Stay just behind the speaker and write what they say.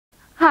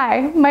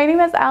Hi, my name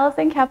is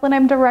Allison Kaplan.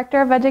 I'm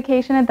Director of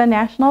Education at the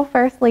National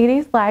First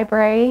Ladies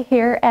Library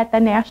here at the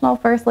National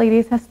First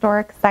Ladies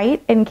Historic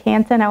Site in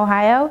Canton,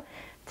 Ohio.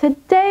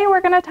 Today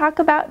we're going to talk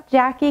about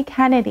Jackie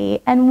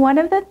Kennedy, and one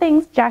of the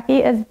things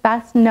Jackie is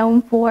best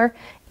known for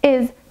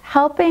is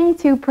helping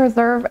to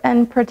preserve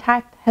and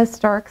protect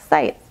historic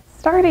sites,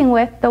 starting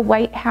with the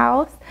White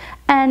House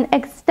and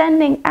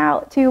extending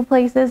out to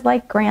places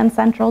like Grand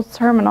Central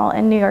Terminal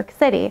in New York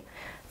City.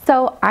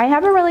 So I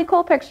have a really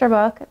cool picture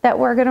book that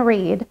we're going to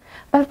read.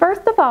 But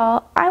first of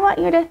all, I want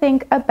you to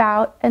think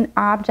about an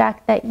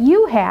object that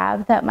you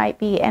have that might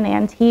be an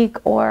antique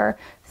or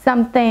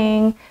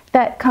something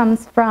that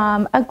comes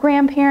from a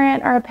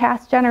grandparent or a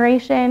past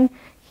generation.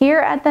 Here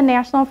at the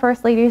National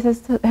First Ladies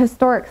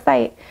Historic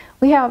Site,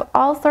 we have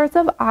all sorts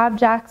of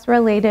objects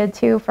related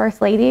to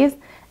First Ladies.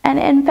 And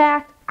in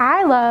fact,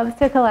 I love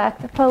to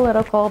collect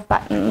political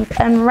buttons.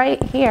 And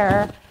right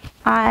here,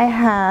 I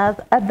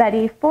have a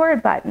Betty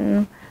Ford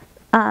button.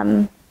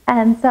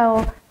 And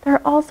so there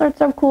are all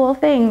sorts of cool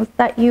things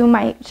that you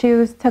might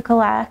choose to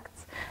collect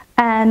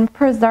and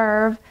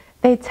preserve.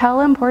 They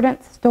tell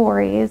important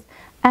stories.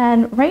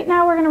 And right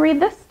now we're going to read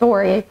this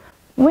story,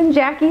 When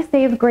Jackie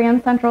Saved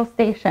Grand Central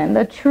Station,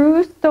 the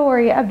true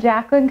story of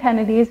Jacqueline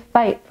Kennedy's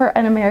fight for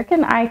an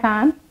American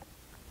icon,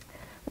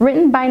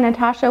 written by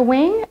Natasha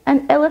Wing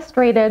and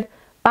illustrated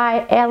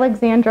by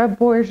Alexandra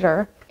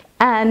Borger.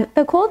 And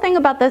the cool thing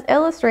about this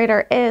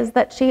illustrator is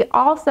that she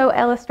also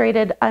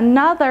illustrated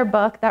another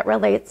book that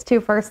relates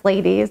to First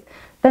Ladies,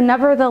 the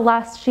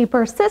Nevertheless She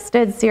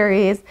Persisted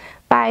series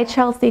by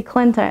Chelsea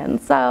Clinton.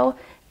 So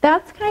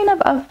that's kind of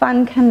a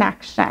fun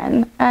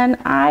connection, and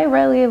I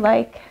really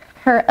like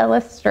her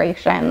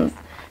illustrations.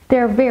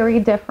 They're very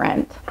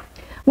different.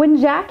 When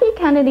Jackie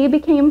Kennedy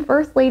became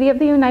First Lady of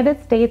the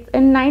United States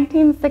in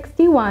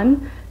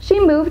 1961, she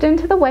moved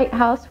into the White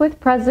House with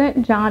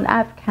President John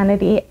F.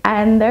 Kennedy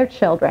and their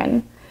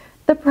children.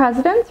 The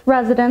president's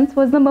residence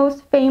was the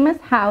most famous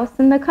house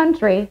in the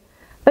country,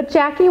 but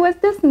Jackie was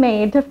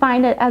dismayed to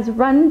find it as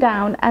run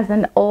down as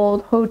an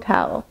old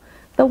hotel.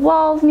 The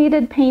walls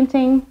needed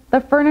painting, the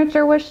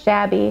furniture was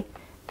shabby,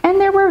 and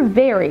there were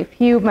very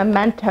few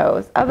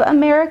mementos of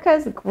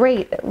America's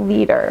great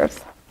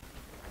leaders.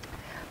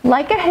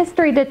 Like a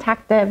history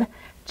detective,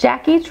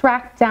 Jackie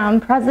tracked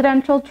down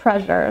presidential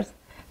treasures,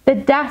 the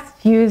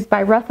desk used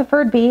by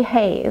Rutherford B.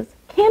 Hayes,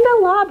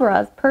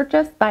 candelabras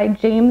purchased by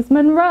James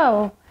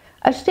Monroe,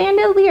 a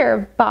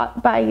chandelier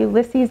bought by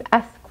Ulysses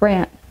S.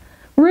 Grant.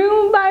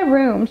 Room by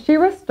room, she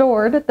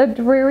restored the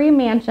dreary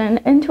mansion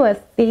into a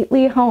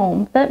stately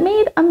home that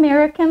made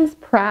Americans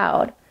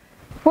proud.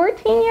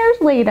 14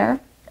 years later,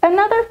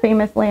 another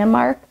famous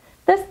landmark,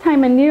 this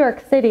time in New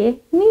York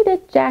City,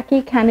 needed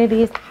Jackie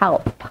Kennedy's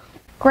help.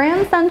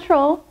 Grand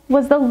Central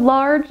was the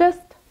largest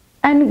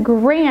and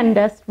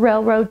grandest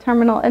railroad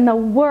terminal in the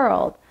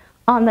world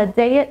on the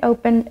day it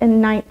opened in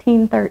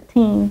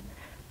 1913.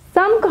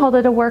 Some called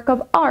it a work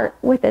of art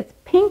with its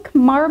pink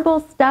marble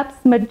steps,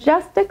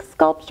 majestic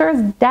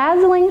sculptures,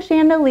 dazzling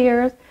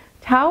chandeliers,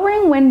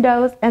 towering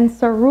windows, and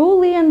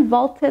cerulean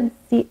vaulted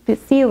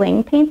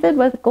ceiling painted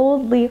with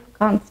gold leaf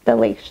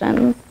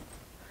constellations.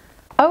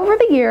 Over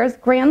the years,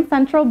 Grand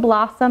Central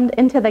blossomed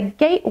into the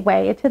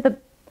gateway to the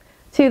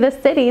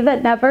city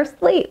that never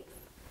sleeps.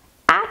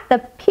 At the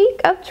peak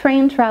of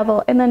train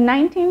travel in the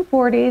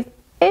 1940s,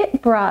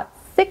 it brought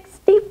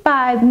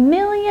 65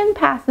 million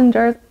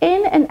passengers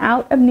in and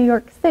out of New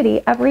York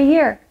City every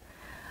year.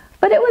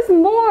 But it was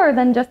more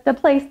than just a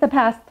place to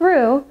pass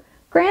through.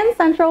 Grand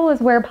Central was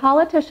where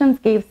politicians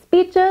gave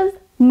speeches,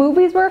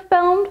 movies were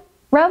filmed,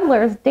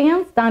 revelers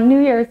danced on New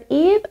Year's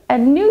Eve,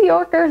 and New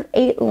Yorkers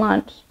ate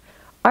lunch.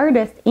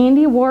 Artist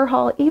Andy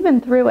Warhol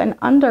even threw an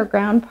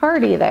underground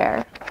party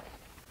there.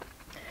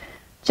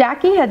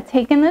 Jackie had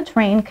taken the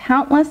train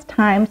countless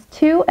times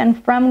to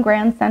and from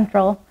Grand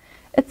Central.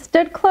 It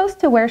stood close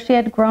to where she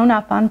had grown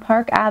up on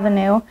Park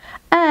Avenue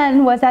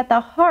and was at the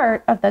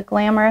heart of the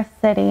glamorous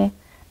city.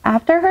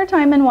 After her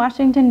time in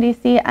Washington,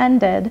 D.C.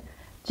 ended,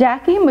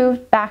 Jackie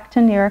moved back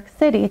to New York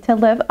City to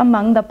live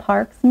among the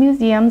parks,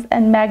 museums,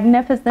 and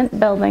magnificent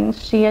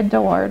buildings she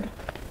adored.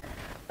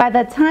 By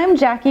the time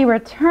Jackie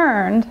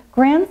returned,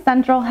 Grand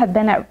Central had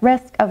been at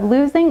risk of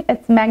losing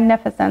its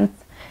magnificence.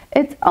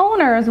 Its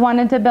owners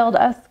wanted to build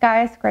a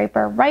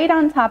skyscraper right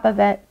on top of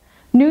it.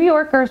 New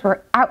Yorkers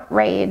were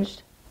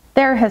outraged.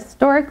 Their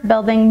historic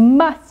building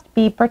must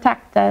be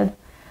protected.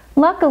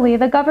 Luckily,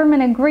 the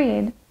government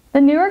agreed. The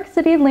New York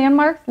City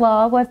Landmarks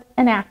Law was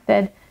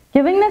enacted,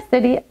 giving the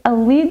city a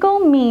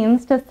legal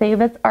means to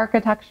save its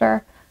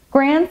architecture.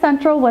 Grand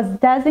Central was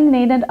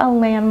designated a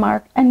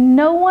landmark, and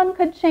no one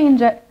could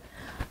change it.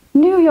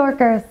 New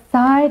Yorkers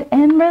sighed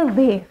in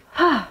relief.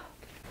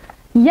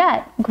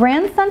 Yet,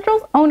 Grand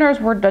Central's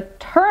owners were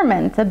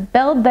determined to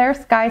build their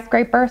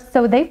skyscraper,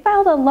 so they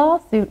filed a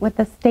lawsuit with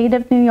the state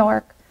of New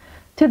York.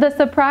 To the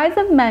surprise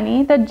of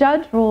many, the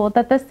judge ruled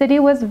that the city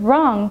was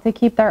wrong to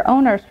keep their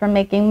owners from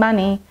making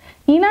money.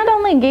 He not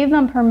only gave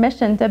them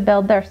permission to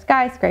build their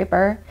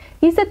skyscraper,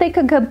 he said they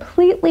could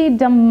completely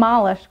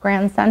demolish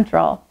Grand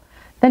Central.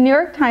 The New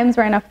York Times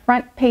ran a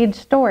front-page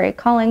story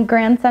calling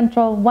Grand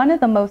Central one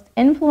of the most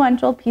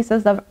influential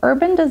pieces of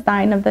urban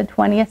design of the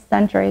 20th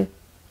century.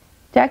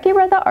 Jackie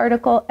read the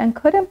article and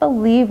couldn't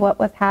believe what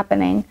was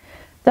happening.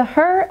 To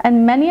her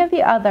and many of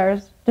the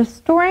others,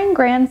 destroying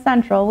Grand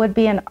Central would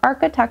be an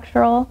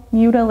architectural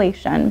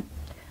mutilation.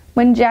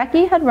 When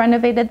Jackie had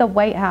renovated the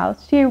White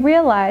House, she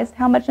realized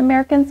how much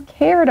Americans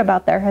cared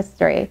about their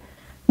history.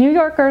 New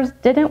Yorkers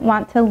didn't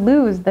want to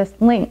lose this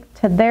link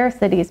to their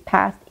city's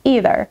past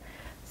either.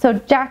 So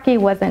Jackie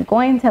wasn't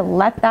going to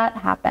let that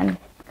happen.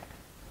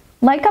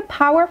 Like a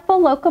powerful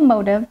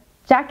locomotive,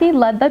 Jackie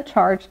led the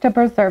charge to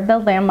preserve the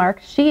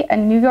landmarks she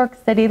and New York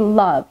City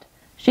loved.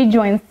 She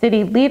joined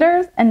city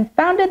leaders and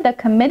founded the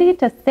Committee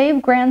to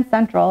Save Grand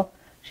Central.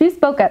 She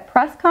spoke at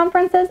press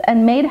conferences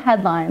and made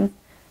headlines.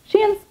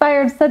 She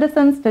inspired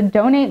citizens to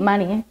donate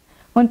money.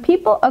 When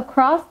people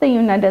across the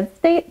United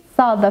States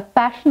saw the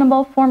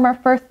fashionable former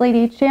First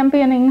Lady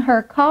championing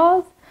her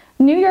cause,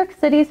 New York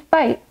City's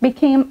fight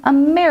became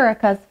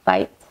America's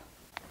fight.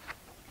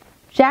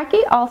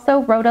 Jackie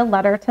also wrote a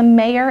letter to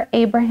Mayor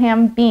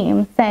Abraham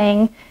Beame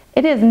saying,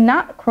 "It is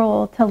not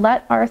cruel to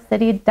let our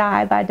city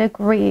die by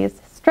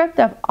degrees, stripped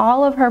of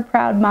all of her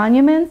proud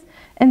monuments,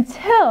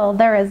 until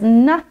there is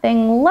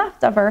nothing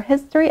left of her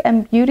history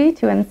and beauty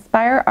to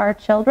inspire our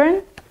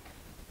children."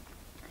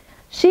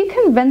 She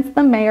convinced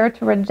the mayor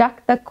to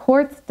reject the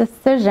court's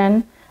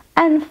decision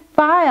and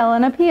file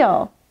an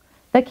appeal.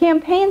 The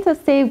campaign to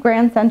save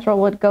Grand Central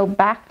would go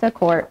back to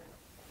court.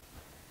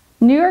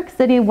 New York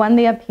City won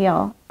the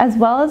appeal, as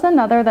well as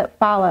another that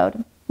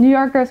followed. New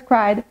Yorkers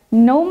cried,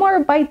 "No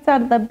more bites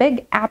out of the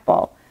Big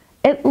Apple."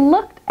 It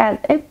looked as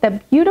if the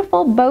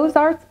beautiful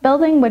Beaux-Arts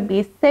building would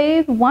be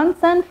saved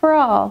once and for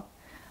all.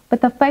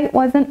 But the fight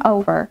wasn't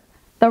over.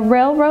 The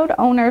railroad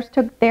owners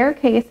took their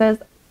cases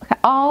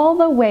all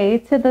the way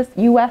to the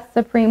U.S.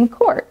 Supreme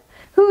Court,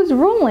 whose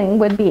ruling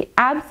would be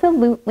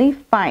absolutely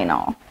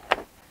final.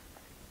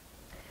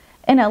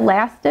 In a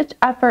last-ditch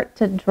effort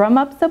to drum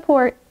up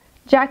support,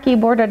 Jackie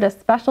boarded a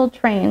special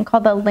train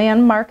called the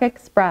Landmark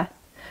Express.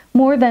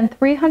 More than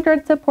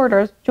 300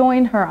 supporters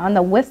joined her on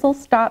the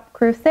whistle-stop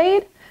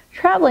crusade,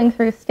 traveling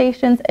through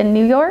stations in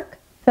New York,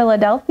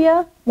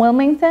 Philadelphia,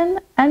 Wilmington,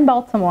 and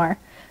Baltimore.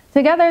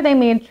 Together they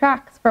made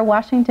tracks for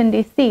Washington,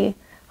 D.C.,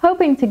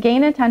 hoping to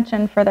gain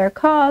attention for their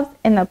cause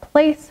in the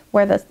place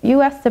where the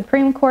U.S.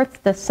 Supreme Court's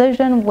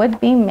decision would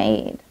be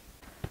made.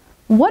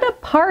 What a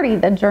party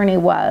the journey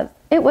was!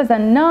 It was a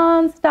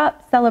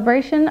non-stop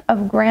celebration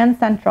of Grand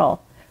Central.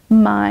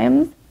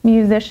 Mimes,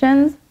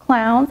 musicians,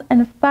 clowns,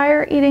 and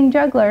fire-eating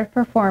jugglers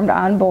performed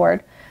on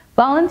board.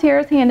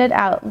 Volunteers handed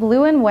out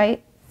blue and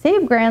white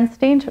Save Grand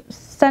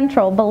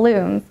Central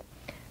balloons,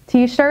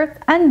 t-shirts,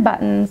 and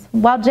buttons,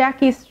 while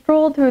Jackie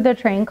strolled through the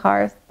train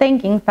cars,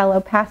 thanking fellow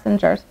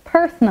passengers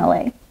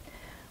personally.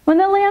 When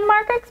the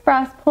Landmark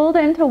Express pulled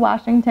into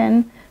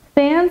Washington,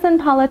 fans and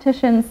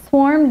politicians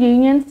swarmed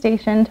Union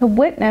Station to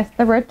witness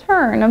the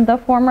return of the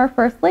former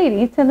First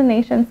Lady to the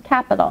nation's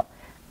capital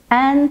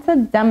and to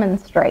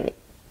demonstrate.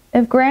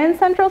 "If Grand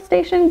Central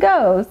Station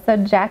goes,"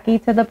 said Jackie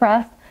to the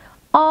press,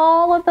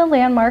 "all of the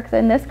landmarks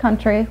in this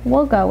country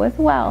will go as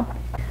well."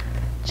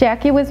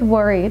 Jackie was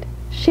worried.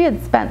 She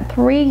had spent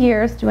 3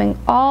 years doing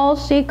all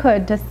she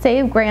could to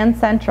save Grand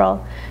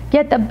Central,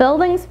 yet the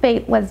building's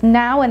fate was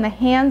now in the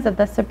hands of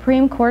the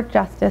Supreme Court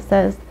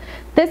justices.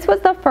 This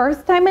was the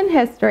first time in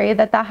history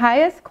that the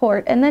highest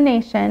court in the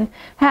nation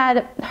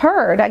had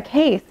heard a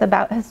case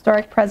about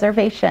historic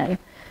preservation.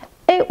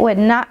 It would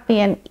not be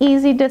an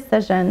easy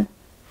decision.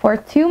 For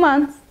 2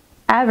 months,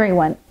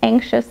 everyone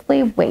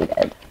anxiously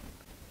waited.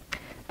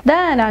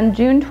 Then on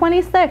June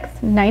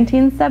 26,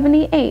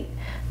 1978,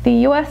 the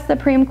U.S.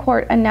 Supreme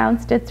Court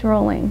announced its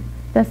ruling.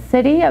 The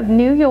city of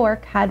New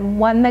York had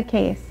won the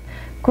case.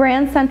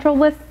 Grand Central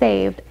was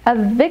saved, a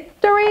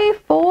victory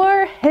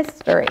for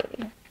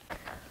history.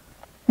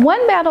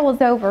 One battle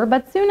was over,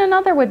 but soon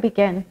another would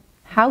begin.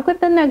 How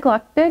could the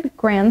neglected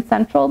Grand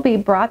Central be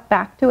brought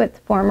back to its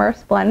former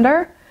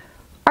splendor?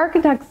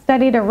 Architects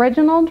studied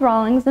original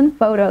drawings and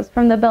photos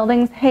from the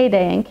building's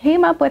heyday and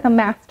came up with a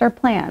master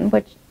plan,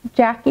 which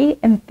Jackie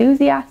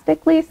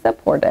enthusiastically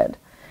supported.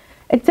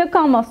 It took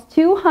almost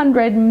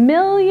 $200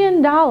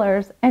 million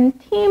and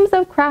teams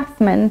of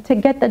craftsmen to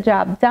get the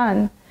job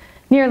done.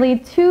 Nearly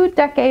 2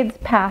 decades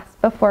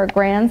passed before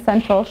Grand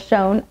Central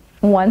shone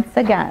once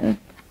again.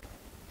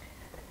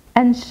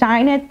 And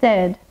shine it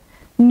did.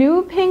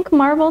 New pink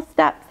marble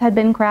steps had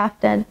been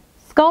crafted.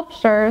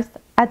 Sculptures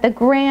at the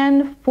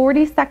grand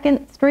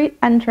 42nd Street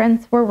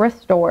entrance were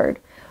restored.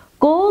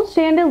 Gold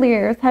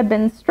chandeliers had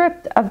been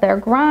stripped of their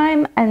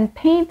grime, and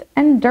paint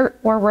and dirt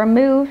were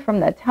removed from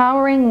the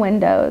towering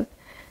windows.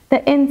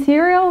 The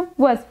interior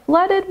was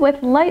flooded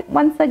with light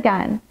once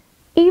again.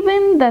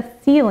 Even the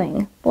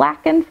ceiling,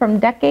 blackened from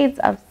decades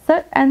of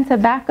soot and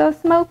tobacco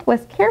smoke,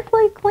 was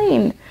carefully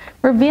cleaned,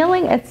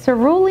 revealing its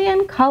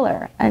cerulean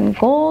color and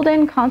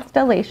golden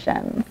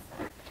constellations.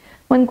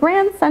 When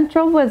Grand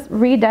Central was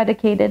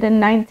rededicated in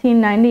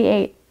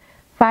 1998,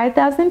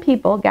 5,000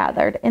 people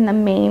gathered in the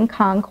main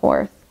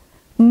concourse.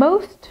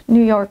 Most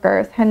New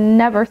Yorkers had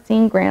never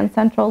seen Grand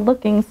Central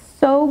looking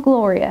so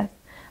glorious,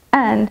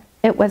 and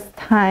it was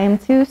time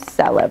to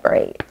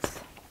celebrate.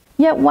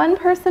 Yet one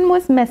person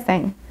was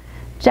missing.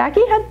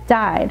 Jackie had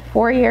died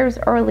 4 years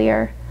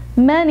earlier.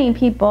 Many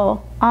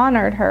people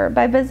honored her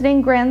by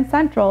visiting Grand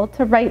Central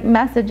to write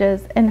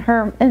messages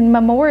in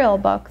memorial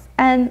books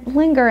and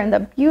linger in the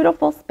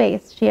beautiful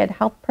space she had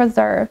helped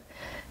preserve.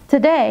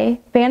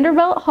 Today,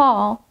 Vanderbilt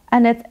Hall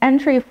and its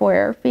entry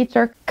foyer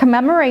feature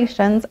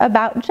commemorations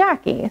about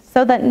Jackie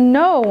so that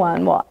no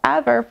one will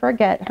ever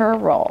forget her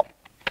role.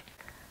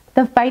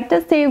 The fight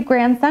to save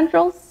Grand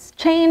Central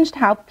changed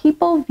how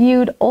people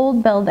viewed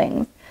old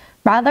buildings.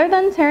 Rather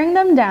than tearing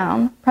them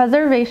down,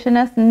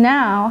 preservationists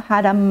now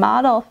had a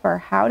model for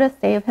how to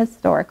save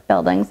historic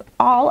buildings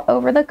all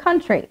over the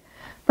country,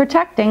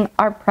 protecting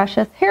our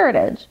precious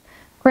heritage.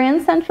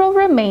 Grand Central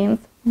remains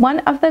one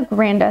of the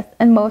grandest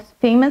and most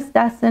famous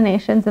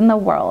destinations in the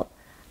world.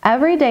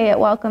 Every day it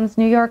welcomes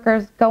New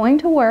Yorkers going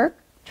to work,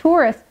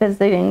 tourists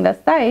visiting the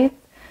sites,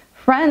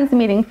 friends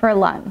meeting for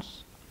lunch,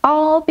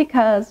 all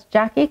because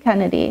Jackie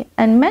Kennedy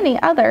and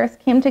many others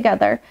came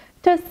together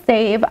to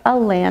save a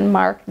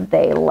landmark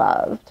they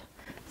loved.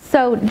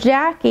 So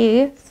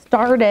Jackie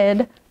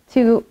started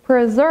to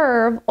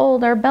preserve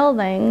older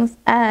buildings,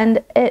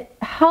 and it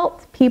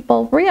helped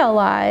people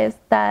realize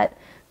that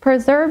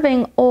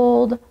preserving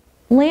old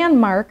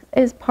landmarks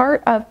is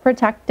part of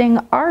protecting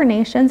our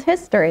nation's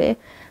history.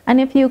 And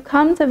if you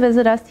come to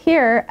visit us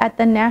here at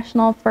the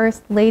National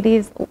First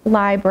Ladies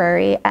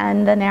Library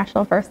and the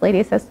National First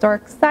Ladies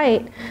Historic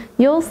Site,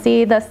 you'll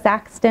see the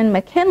Saxton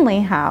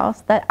McKinley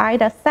house that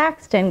Ida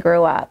Saxton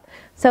grew up.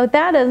 So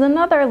that is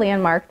another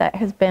landmark that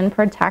has been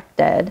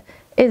protected.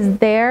 Is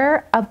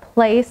there a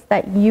place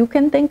that you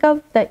can think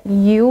of that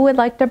you would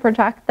like to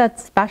protect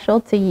that's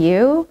special to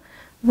you?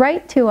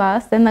 Write to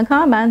us in the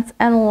comments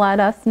and let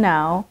us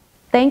know.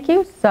 Thank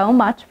you so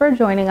much for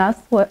joining us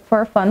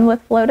for Fun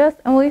with FLOTUS,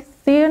 and we'll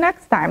see you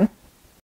next time.